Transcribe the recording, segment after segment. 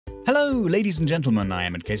Hello, ladies and gentlemen, I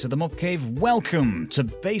am in Case of the Mob Cave. Welcome to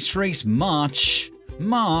Base Race March.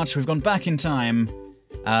 We've gone back in time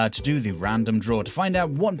to do the random draw to find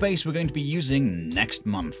out what base we're going to be using next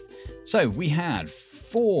month. So, we had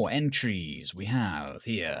 4 entries. We have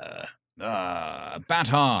here, Bat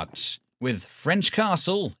Heart with French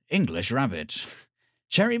Castle, English Rabbit.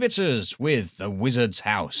 Cherry Bitters with The Wizard's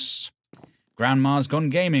House. Grandma's Gone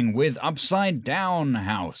Gaming with Upside Down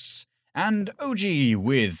House. And OG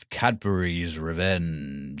with Cadbury's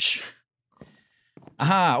Revenge.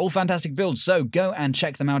 Aha, all fantastic builds, so go and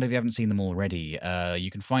check them out if you haven't seen them already.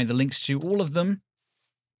 You can find the links to all of them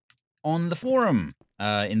on the forum,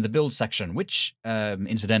 in the build section, which,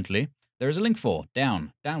 incidentally, there is a link for,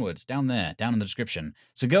 downwards, down there, down in the description.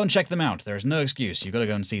 So go and check them out, there is no excuse, you've got to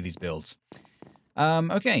go and see these builds.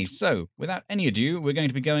 Okay, so, without any ado, we're going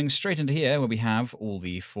to be going straight into here, where we have all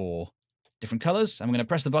the 4 different colors. I'm going to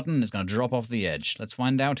press the button and it's going to drop off the edge. Let's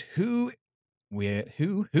find out who we're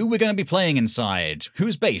going to be playing inside.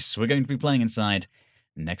 Whose base we're going to be playing inside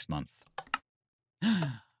next month.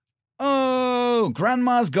 Oh,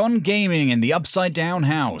 Grandma's Gone Gaming in the Upside Down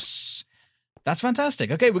House. That's fantastic.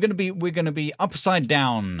 Okay, we're going to be upside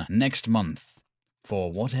down next month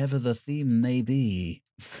for whatever the theme may be.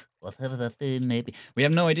 Whatever the theme may be. We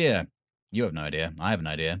have no idea. You have no idea. I have an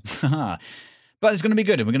idea. But it's going to be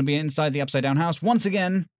good, and we're going to be inside the Upside Down House. Once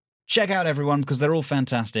again, check out everyone, because they're all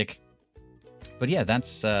fantastic. But yeah,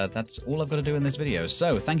 that's all I've got to do in this video.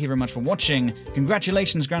 So, thank you very much for watching.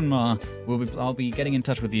 Congratulations, Grandma. I'll be getting in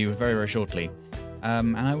touch with you very, very shortly.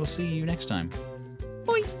 And I will see you next time.